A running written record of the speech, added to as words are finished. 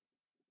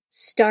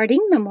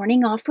Starting the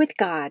morning off with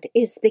God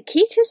is the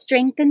key to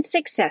strength and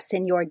success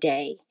in your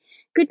day.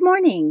 Good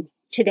morning.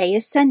 Today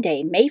is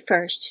Sunday, May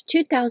 1st,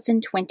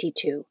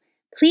 2022.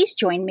 Please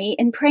join me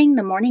in praying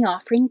the morning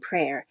offering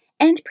prayer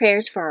and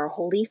prayers for our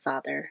Holy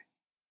Father.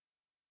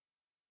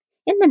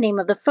 In the name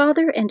of the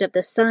Father, and of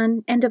the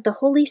Son, and of the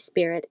Holy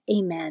Spirit,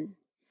 Amen.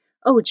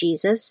 O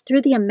Jesus,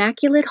 through the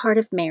Immaculate Heart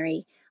of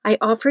Mary, I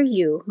offer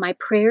you my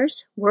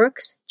prayers,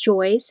 works,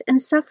 joys, and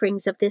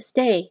sufferings of this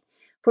day,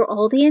 for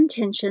all the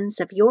intentions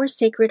of your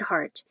Sacred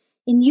Heart,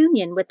 in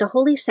union with the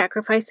holy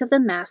sacrifice of the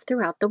Mass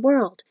throughout the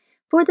world,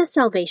 for the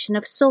salvation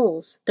of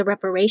souls, the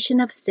reparation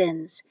of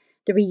sins,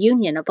 the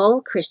reunion of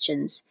all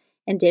Christians,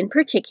 and in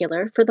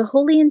particular for the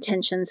holy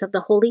intentions of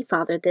the Holy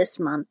Father this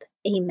month.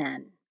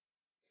 Amen.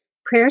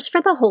 Prayers for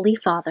the Holy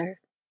Father.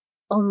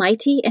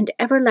 Almighty and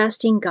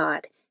everlasting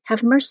God,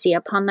 have mercy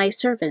upon thy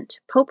servant,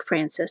 Pope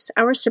Francis,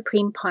 our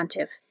Supreme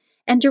Pontiff,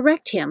 and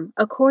direct him,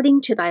 according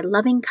to thy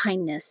loving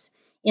kindness,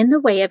 in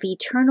the way of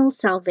eternal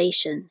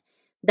salvation,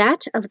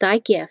 that of thy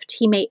gift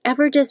he may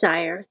ever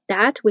desire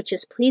that which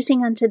is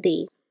pleasing unto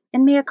thee,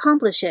 and may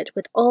accomplish it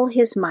with all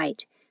his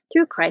might,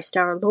 through Christ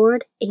our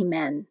Lord.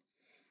 Amen.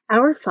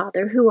 Our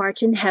Father, who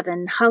art in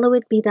heaven,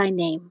 hallowed be thy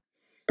name.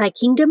 Thy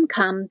kingdom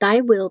come,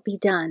 thy will be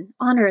done,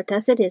 on earth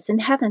as it is in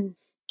heaven.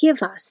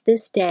 Give us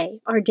this day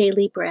our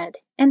daily bread,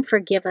 and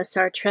forgive us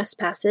our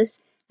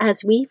trespasses,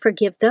 as we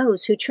forgive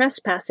those who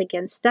trespass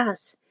against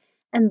us.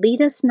 And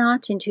lead us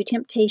not into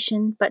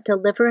temptation, but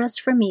deliver us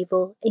from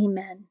evil.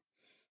 Amen.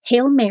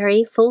 Hail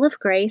Mary, full of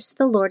grace,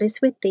 the Lord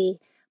is with thee.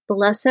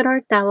 Blessed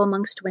art thou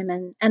amongst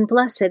women, and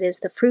blessed is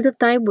the fruit of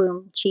thy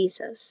womb,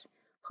 Jesus.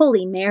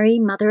 Holy Mary,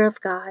 Mother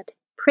of God,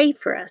 pray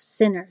for us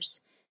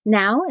sinners,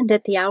 now and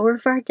at the hour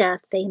of our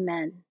death.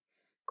 Amen.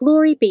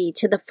 Glory be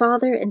to the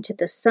Father, and to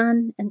the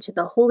Son, and to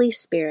the Holy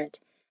Spirit,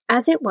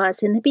 as it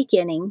was in the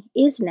beginning,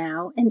 is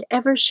now, and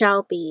ever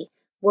shall be,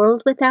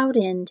 world without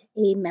end.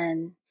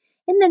 Amen.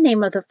 In the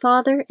name of the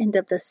Father, and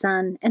of the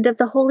Son, and of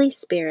the Holy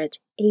Spirit.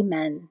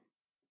 Amen.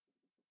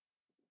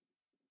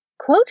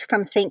 Quote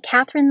from St.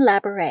 Catherine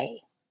Labouré.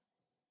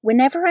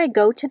 Whenever I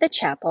go to the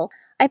chapel,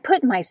 I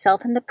put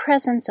myself in the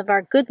presence of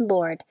our good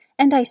Lord,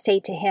 and I say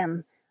to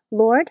him,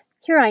 Lord,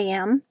 here I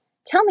am.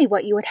 Tell me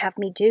what you would have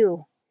me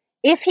do.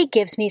 If he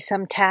gives me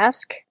some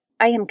task,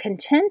 I am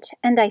content,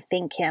 and I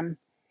thank him.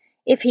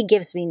 If he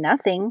gives me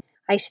nothing,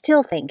 I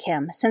still thank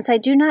him, since I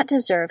do not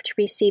deserve to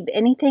receive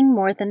anything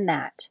more than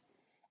that.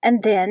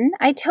 And then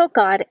I tell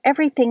God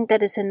everything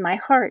that is in my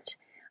heart.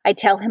 I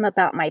tell him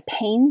about my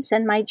pains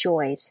and my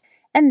joys,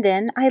 and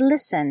then I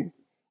listen.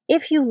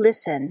 If you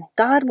listen,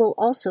 God will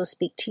also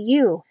speak to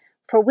you,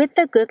 for with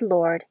the good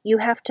Lord you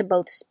have to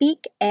both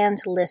speak and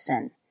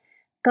listen.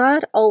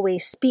 God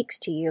always speaks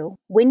to you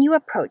when you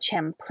approach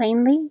him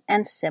plainly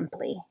and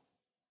simply.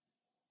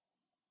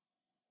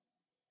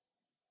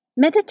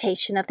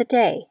 Meditation of the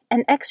Day,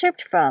 an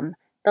excerpt from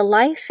The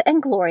Life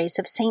and Glories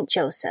of St.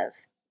 Joseph,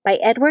 by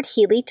Edward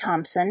Healy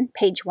Thompson,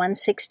 page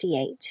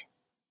 168.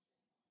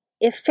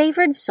 If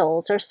favored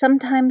souls are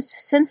sometimes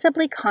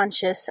sensibly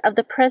conscious of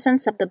the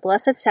presence of the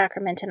Blessed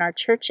Sacrament in our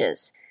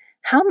churches,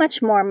 how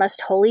much more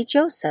must holy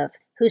Joseph,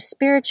 whose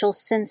spiritual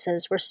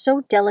senses were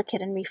so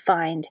delicate and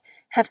refined,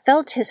 have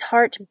felt his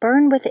heart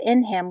burn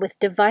within him with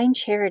divine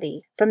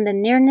charity from the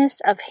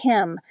nearness of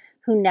him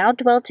who now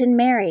dwelt in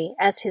Mary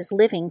as his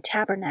living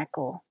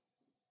tabernacle.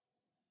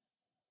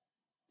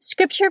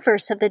 Scripture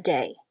verse of the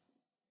day.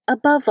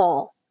 Above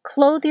all,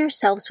 clothe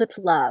yourselves with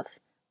love,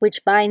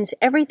 which binds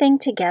everything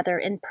together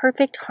in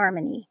perfect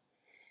harmony.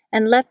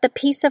 And let the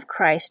peace of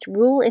Christ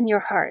rule in your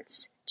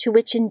hearts, to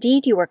which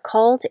indeed you are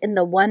called in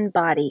the one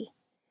body.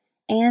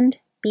 And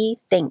be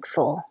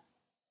thankful.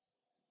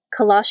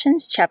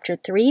 Colossians chapter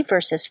 3,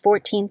 verses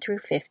 14 through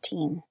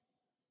 15.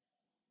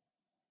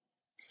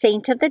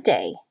 Saint of the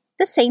Day.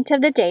 The saint of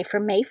the day for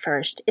May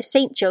 1st is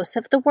St.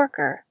 Joseph the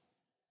Worker.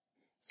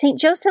 St.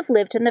 Joseph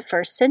lived in the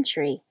 1st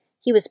century.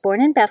 He was born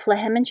in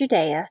Bethlehem in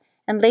Judea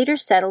and later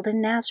settled in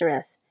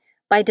Nazareth.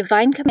 By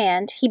divine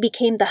command, he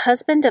became the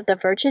husband of the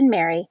Virgin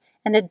Mary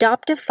and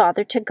adoptive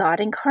father to God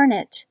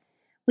incarnate.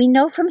 We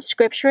know from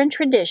Scripture and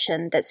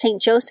tradition that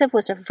St. Joseph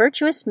was a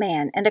virtuous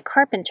man and a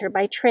carpenter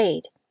by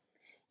trade.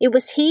 It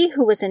was he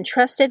who was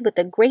entrusted with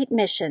the great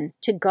mission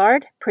to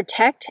guard,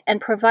 protect, and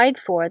provide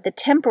for the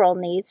temporal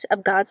needs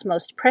of God's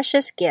most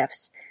precious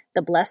gifts,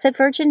 the Blessed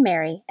Virgin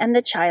Mary and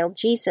the child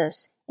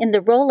Jesus, in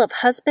the role of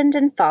husband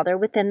and father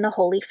within the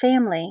Holy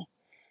Family.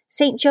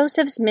 St.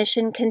 Joseph's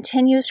mission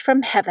continues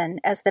from heaven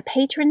as the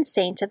patron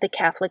saint of the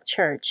Catholic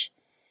Church.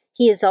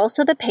 He is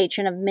also the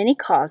patron of many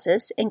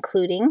causes,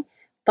 including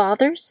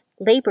fathers,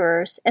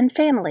 laborers, and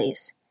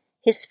families.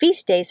 His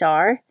feast days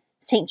are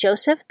St.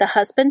 Joseph, the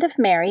husband of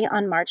Mary,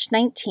 on March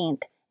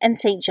 19th, and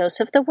St.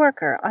 Joseph the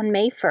Worker on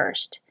May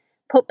 1st.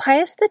 Pope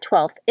Pius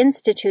XII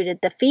instituted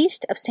the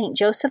Feast of St.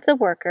 Joseph the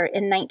Worker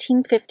in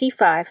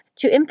 1955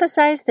 to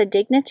emphasize the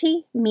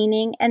dignity,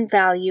 meaning, and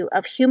value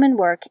of human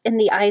work in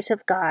the eyes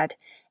of God,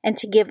 and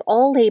to give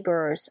all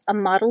laborers a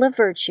model of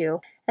virtue,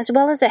 as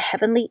well as a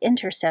heavenly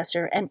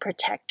intercessor and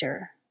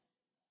protector.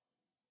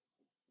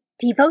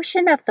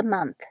 Devotion of the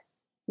Month.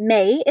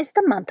 May is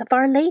the month of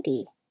Our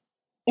Lady.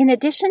 In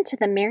addition to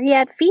the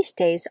myriad feast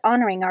days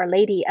honoring Our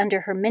Lady under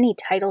her many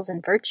titles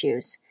and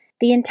virtues,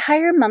 the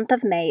entire month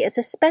of May is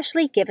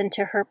especially given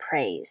to her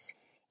praise.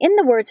 In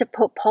the words of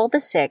Pope Paul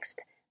VI,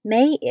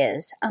 May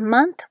is a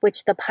month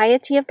which the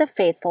piety of the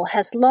faithful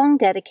has long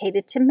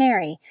dedicated to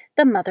Mary,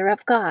 the Mother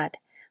of God.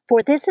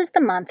 For this is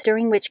the month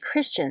during which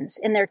Christians,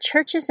 in their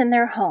churches and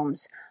their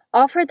homes,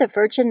 offer the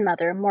Virgin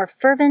Mother more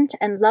fervent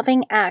and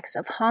loving acts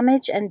of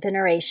homage and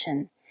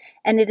veneration.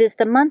 And it is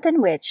the month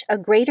in which a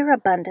greater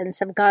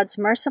abundance of God's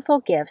merciful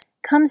gifts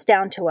comes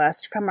down to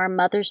us from our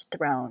Mother's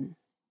throne.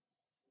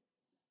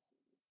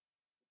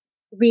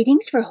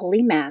 Readings for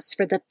Holy Mass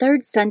for the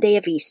third Sunday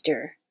of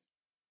Easter.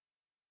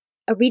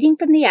 A reading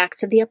from the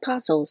Acts of the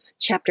Apostles,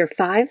 chapter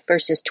 5,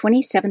 verses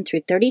 27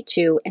 through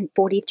 32 and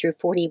 40 through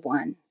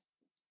 41.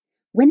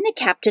 When the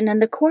captain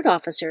and the court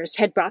officers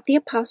had brought the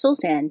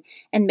apostles in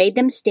and made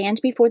them stand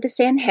before the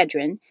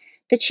Sanhedrin,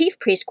 the chief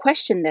priest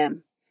questioned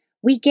them.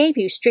 "We gave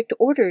you strict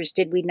orders,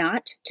 did we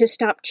not, to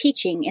stop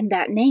teaching in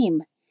that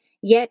name?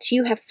 Yet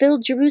you have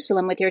filled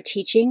Jerusalem with your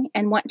teaching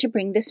and want to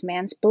bring this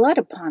man's blood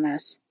upon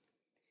us."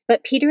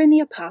 But Peter and the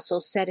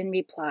apostles said in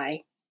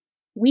reply,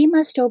 "We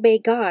must obey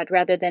God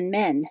rather than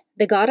men.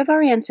 The God of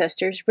our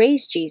ancestors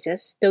raised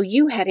Jesus, though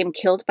you had him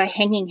killed by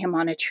hanging him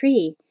on a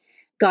tree.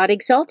 God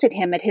exalted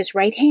him at his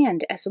right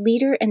hand as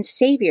leader and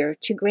savior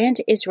to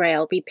grant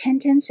Israel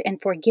repentance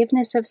and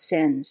forgiveness of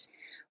sins.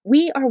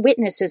 We are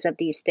witnesses of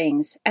these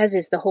things, as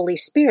is the Holy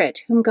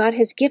Spirit, whom God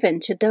has given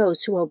to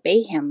those who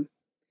obey him."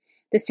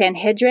 The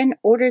Sanhedrin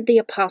ordered the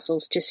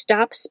apostles to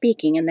stop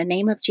speaking in the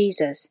name of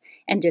Jesus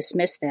and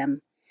dismiss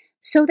them.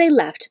 So they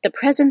left the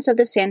presence of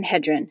the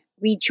Sanhedrin,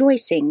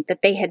 rejoicing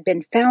that they had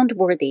been found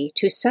worthy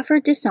to suffer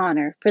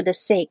dishonor for the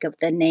sake of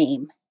the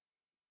name.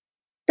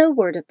 The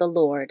Word of the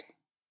Lord.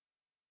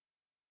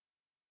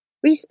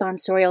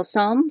 Responsorial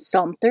Psalm,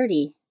 Psalm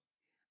 30.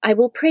 I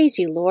will praise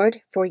you,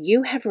 Lord, for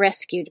you have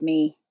rescued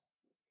me.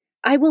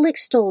 I will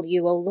extol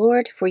you, O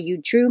Lord, for you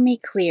drew me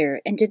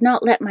clear and did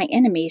not let my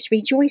enemies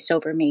rejoice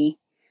over me.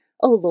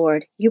 O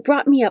Lord, you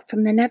brought me up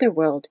from the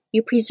netherworld.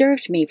 You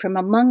preserved me from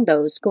among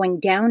those going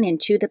down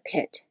into the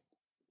pit.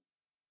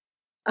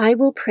 I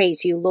will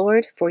praise you,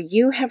 Lord, for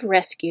you have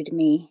rescued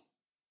me.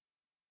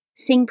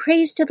 Sing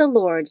praise to the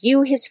Lord,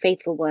 you his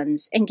faithful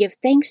ones, and give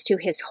thanks to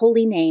his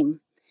holy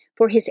name.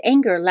 For his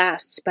anger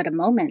lasts but a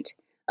moment,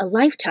 a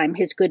lifetime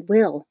his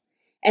goodwill.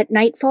 At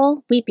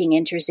nightfall, weeping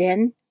enters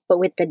in, but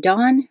with the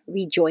dawn,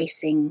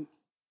 rejoicing.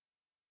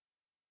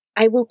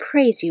 I will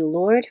praise you,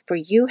 Lord, for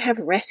you have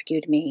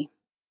rescued me.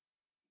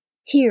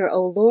 Hear,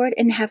 O Lord,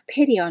 and have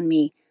pity on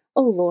me.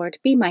 O Lord,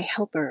 be my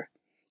helper.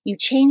 You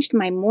changed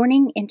my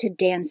mourning into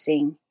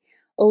dancing.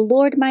 O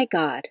Lord my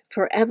God,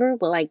 forever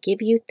will I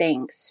give you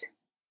thanks.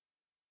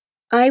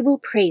 I will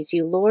praise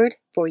you, Lord,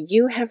 for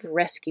you have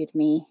rescued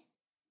me.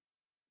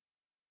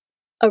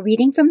 A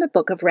reading from the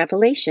book of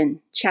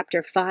Revelation,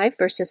 chapter 5,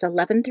 verses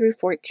 11 through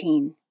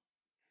 14.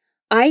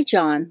 I,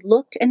 John,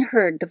 looked and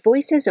heard the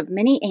voices of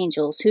many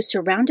angels who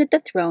surrounded the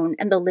throne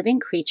and the living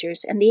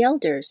creatures and the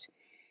elders.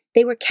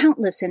 They were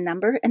countless in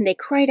number, and they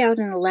cried out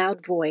in a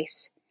loud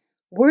voice,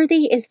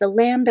 "Worthy is the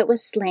Lamb that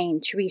was slain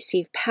to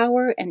receive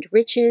power and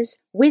riches,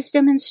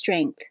 wisdom and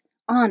strength,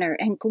 honor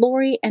and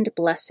glory and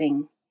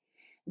blessing."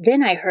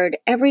 Then I heard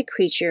every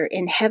creature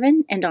in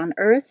heaven and on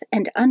earth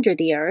and under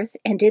the earth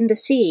and in the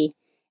sea,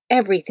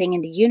 everything in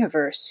the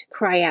universe,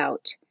 cry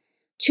out,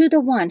 "To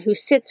the one who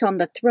sits on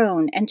the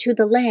throne and to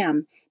the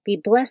Lamb be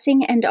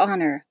blessing and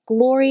honor,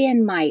 glory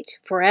and might,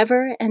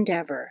 forever and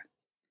ever."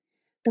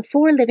 The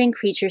four living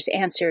creatures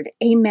answered,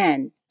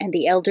 "Amen," and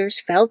the elders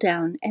fell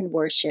down and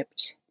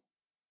worshipped.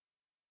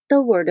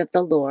 The Word of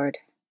the Lord.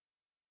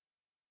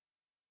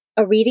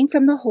 A reading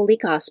from the Holy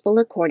Gospel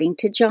according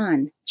to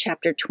John,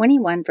 chapter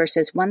 21,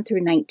 verses 1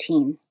 through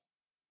 19.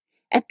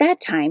 At that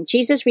time,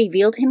 Jesus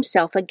revealed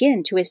himself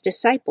again to his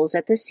disciples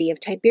at the Sea of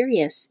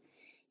Tiberias.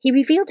 He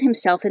revealed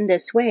himself in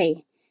this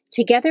way.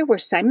 Together were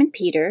Simon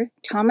Peter,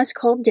 Thomas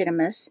called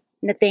Didymus,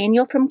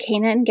 Nathanael from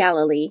Cana in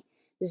Galilee,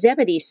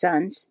 Zebedee's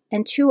sons,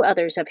 and two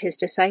others of his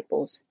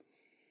disciples.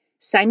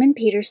 Simon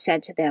Peter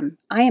said to them,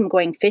 "I am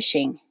going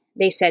fishing."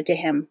 They said to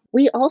him,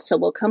 "We also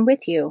will come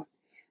with you."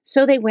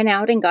 So they went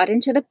out and got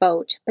into the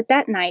boat, but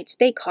that night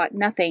they caught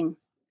nothing.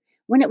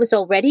 When it was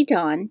already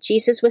dawn,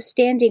 Jesus was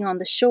standing on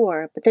the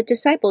shore, but the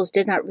disciples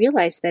did not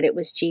realize that it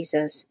was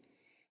Jesus.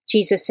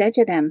 Jesus said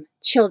to them,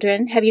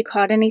 "Children, have you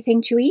caught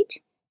anything to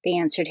eat?" They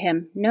answered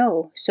him,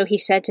 "No." So he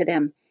said to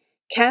them,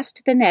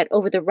 "Cast the net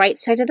over the right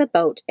side of the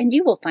boat, and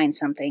you will find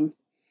something."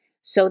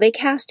 So they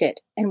cast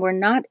it, and were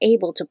not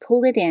able to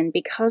pull it in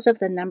because of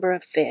the number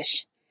of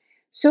fish.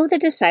 So the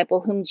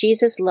disciple whom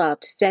Jesus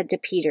loved said to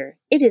Peter,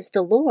 "It is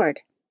the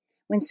Lord."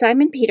 When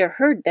Simon Peter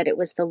heard that it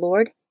was the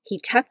Lord, he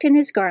tucked in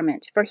his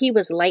garment, for he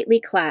was lightly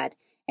clad,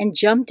 and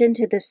jumped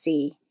into the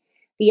sea.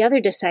 The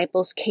other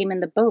disciples came in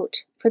the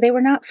boat, for they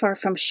were not far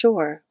from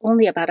shore,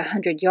 only about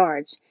 100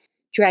 yards,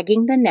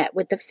 dragging the net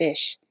with the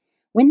fish.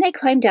 When they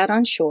climbed out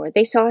on shore,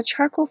 they saw a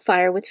charcoal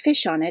fire with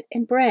fish on it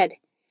and bread.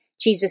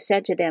 Jesus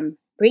said to them,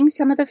 "Bring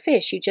some of the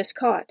fish you just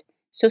caught."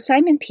 So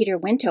Simon Peter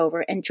went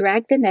over and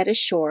dragged the net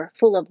ashore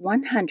full of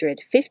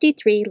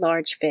 153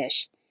 large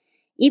fish.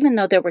 Even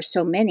though there were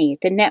so many,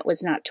 the net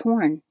was not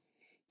torn.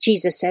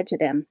 Jesus said to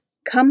them,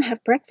 "Come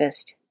have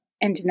breakfast."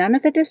 And none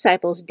of the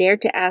disciples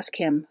dared to ask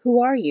him,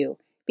 "Who are you?"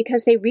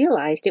 because they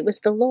realized it was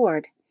the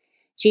Lord.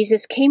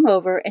 Jesus came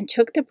over and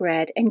took the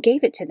bread and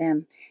gave it to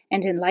them,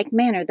 and in like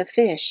manner the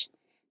fish.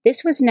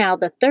 This was now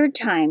the third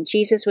time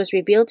Jesus was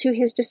revealed to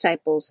his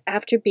disciples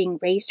after being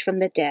raised from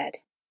the dead.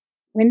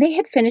 When they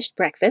had finished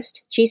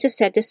breakfast, Jesus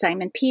said to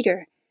Simon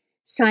Peter,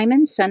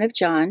 "Simon, son of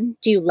John,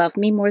 do you love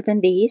me more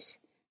than these?"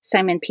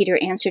 Simon Peter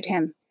answered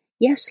him,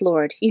 "Yes,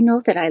 Lord, you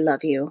know that I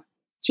love you."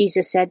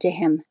 Jesus said to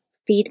him,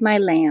 "Feed my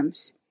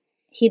lambs."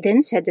 He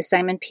then said to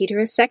Simon Peter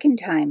a second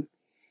time,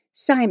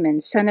 "Simon,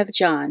 son of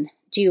John,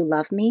 do you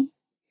love me?"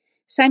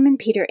 Simon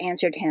Peter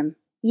answered him,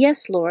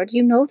 "Yes, Lord,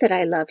 you know that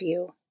I love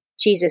you."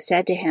 Jesus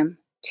said to him,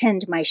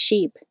 "Tend my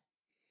sheep."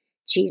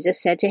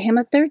 Jesus said to him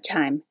a third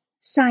time,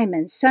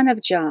 "Simon, son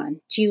of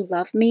John, do you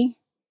love me?"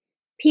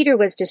 Peter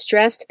was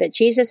distressed that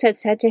Jesus had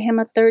said to him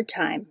a third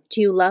time, "Do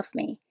you love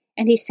me?"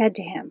 And he said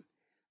to him,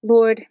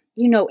 "Lord,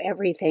 you know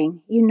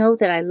everything. You know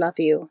that I love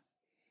you."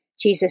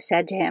 Jesus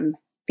said to him,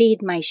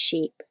 "Feed my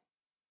sheep."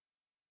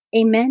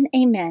 Amen,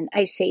 amen,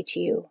 I say to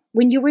you,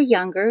 when you were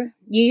younger,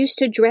 you used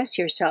to dress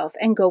yourself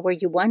and go where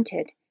you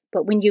wanted.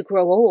 But when you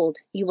grow old,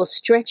 you will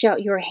stretch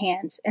out your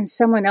hands, and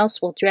someone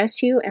else will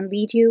dress you and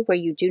lead you where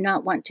you do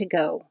not want to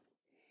go.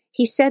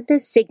 He said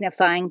this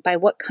signifying by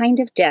what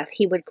kind of death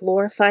he would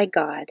glorify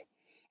God.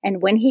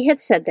 And when he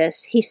had said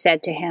this, he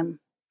said to him,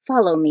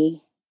 "Follow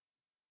me."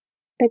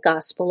 The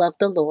Gospel of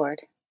the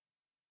Lord.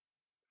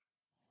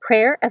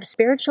 Prayer of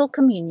Spiritual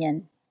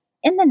Communion.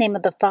 In the name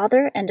of the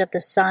Father, and of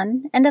the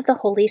Son, and of the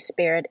Holy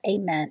Spirit,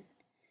 Amen.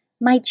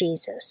 My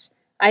Jesus,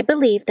 I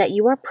believe that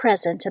you are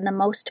present in the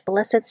most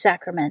blessed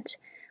sacrament.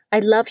 I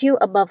love you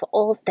above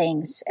all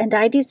things, and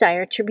I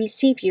desire to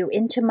receive you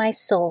into my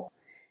soul.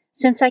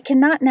 Since I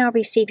cannot now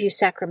receive you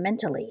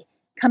sacramentally,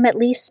 come at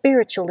least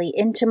spiritually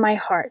into my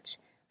heart.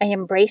 I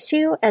embrace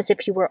you as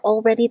if you were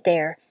already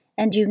there,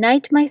 and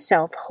unite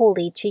myself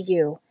wholly to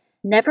you.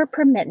 Never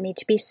permit me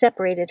to be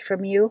separated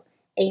from you.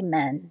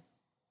 Amen.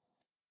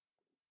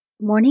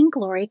 Morning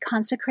Glory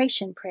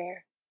Consecration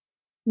Prayer.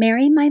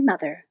 Mary, my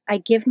Mother, I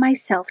give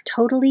myself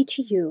totally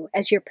to you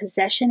as your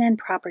possession and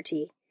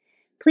property.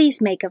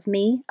 Please make of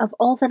me, of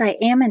all that I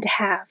am and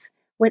have,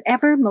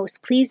 whatever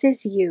most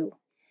pleases you.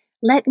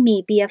 Let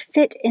me be a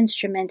fit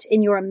instrument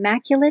in your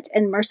immaculate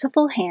and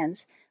merciful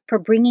hands for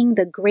bringing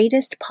the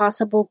greatest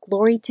possible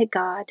glory to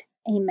God.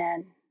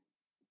 Amen.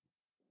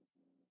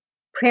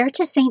 Prayer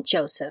to Saint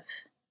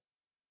Joseph.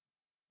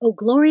 O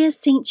glorious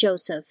Saint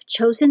Joseph,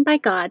 chosen by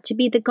God to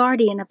be the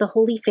guardian of the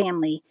Holy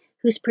Family,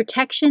 whose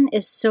protection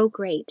is so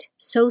great,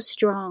 so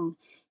strong,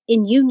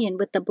 in union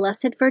with the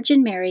Blessed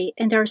Virgin Mary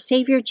and our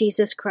Savior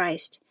Jesus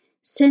Christ,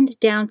 send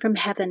down from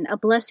heaven a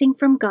blessing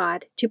from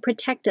God to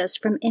protect us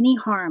from any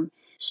harm.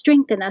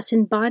 Strengthen us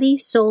in body,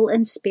 soul,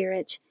 and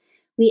spirit.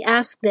 We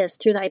ask this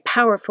through thy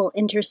powerful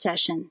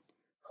intercession.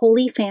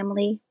 Holy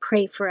Family,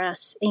 pray for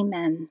us.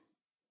 Amen.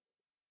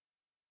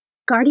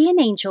 Guardian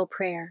Angel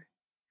Prayer.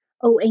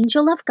 O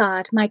angel of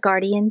God, my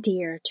guardian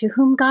dear, to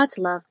whom God's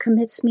love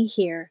commits me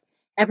here,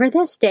 ever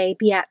this day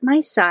be at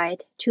my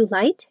side, to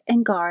light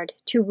and guard,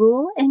 to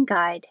rule and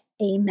guide.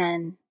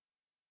 Amen.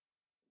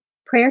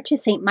 Prayer to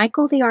Saint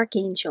Michael the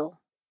Archangel.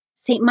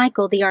 Saint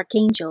Michael the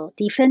Archangel,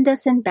 defend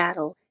us in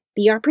battle.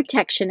 Be our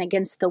protection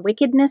against the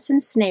wickedness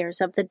and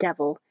snares of the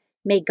devil.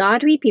 May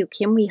God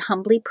rebuke him, we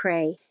humbly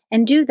pray.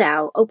 And do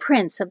thou, O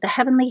Prince of the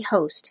heavenly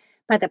host,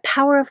 by the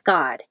power of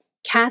God,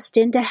 cast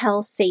into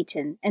hell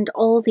Satan and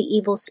all the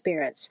evil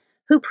spirits,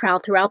 who prowl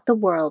throughout the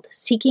world,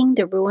 seeking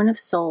the ruin of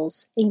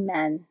souls.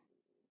 Amen.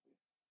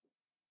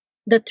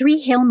 The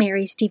Three Hail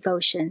Marys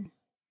Devotion.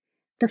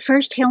 The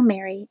first Hail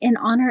Mary, in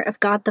honor of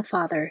God the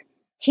Father.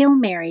 Hail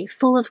Mary,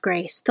 full of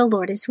grace, the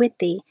Lord is with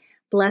thee.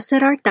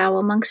 Blessed art thou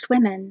amongst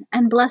women,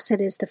 and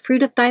blessed is the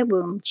fruit of thy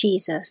womb,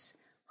 Jesus.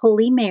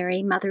 Holy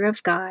Mary, Mother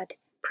of God,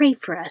 pray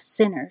for us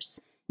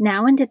sinners,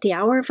 now and at the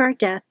hour of our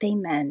death.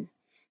 Amen.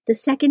 The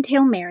second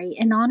Hail Mary,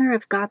 in honor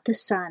of God the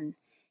Son.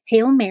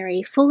 Hail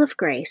Mary, full of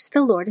grace,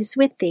 the Lord is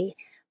with thee.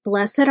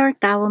 Blessed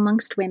art thou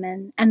amongst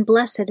women, and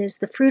blessed is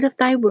the fruit of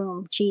thy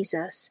womb,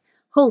 Jesus.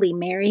 Holy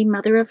Mary,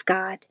 Mother of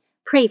God,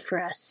 pray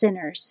for us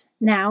sinners,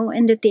 now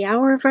and at the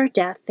hour of our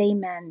death.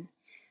 Amen.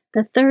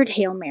 The third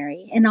Hail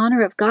Mary, in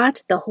honor of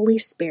God the Holy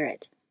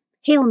Spirit.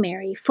 Hail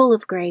Mary, full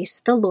of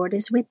grace, the Lord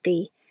is with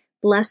thee.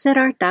 Blessed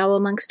art thou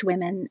amongst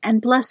women,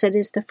 and blessed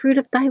is the fruit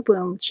of thy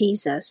womb,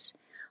 Jesus.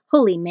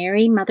 Holy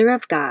Mary, Mother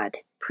of God,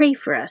 pray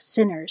for us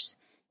sinners,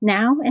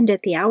 now and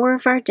at the hour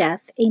of our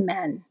death.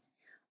 Amen.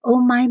 O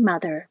my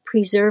Mother,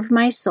 preserve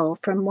my soul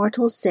from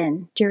mortal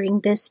sin during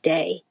this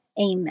day.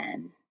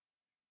 Amen.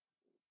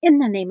 In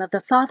the name of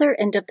the Father,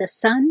 and of the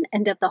Son,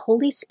 and of the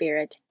Holy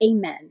Spirit.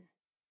 Amen.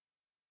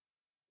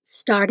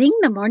 Starting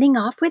the morning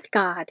off with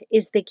God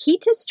is the key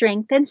to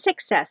strength and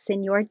success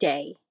in your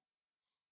day.